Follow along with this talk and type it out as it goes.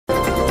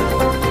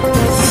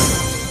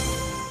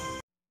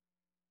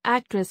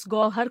actress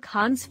Gauahar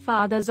Khan's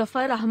father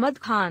Zafar Ahmed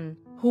Khan,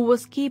 who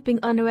was keeping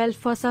unwell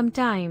for some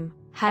time,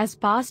 has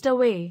passed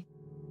away.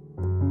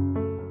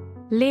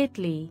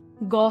 Lately,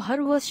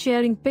 Gauahar was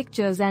sharing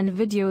pictures and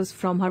videos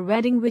from her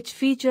wedding which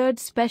featured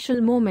special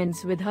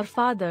moments with her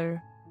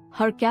father.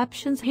 Her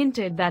captions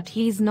hinted that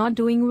he is not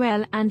doing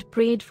well and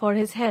prayed for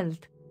his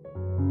health.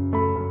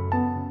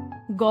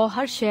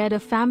 Gauahar shared a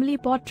family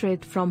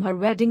portrait from her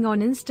wedding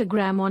on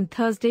Instagram on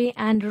Thursday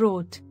and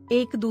wrote,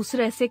 "एक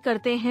दूसरे से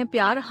करते हैं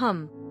प्यार हम."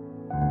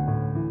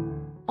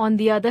 On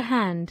the other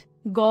hand,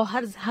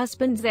 Gauahar's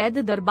husband Zaid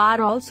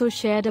Darbar also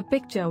shared a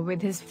picture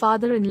with his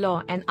father-in-law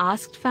and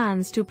asked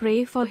fans to pray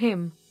for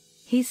him.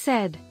 He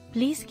said,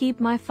 "Please keep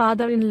my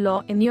father-in-law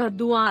in your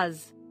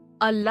du'as.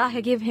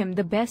 Allah give him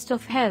the best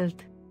of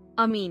health.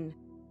 Ameen.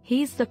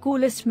 He's the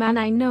coolest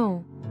man I know."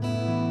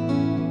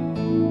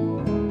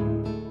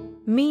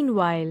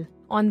 Meanwhile,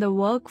 on the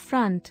work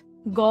front,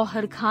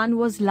 Gauahar Khan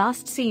was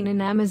last seen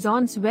in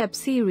Amazon's web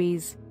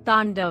series,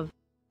 Tandav.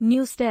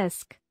 News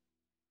Desk.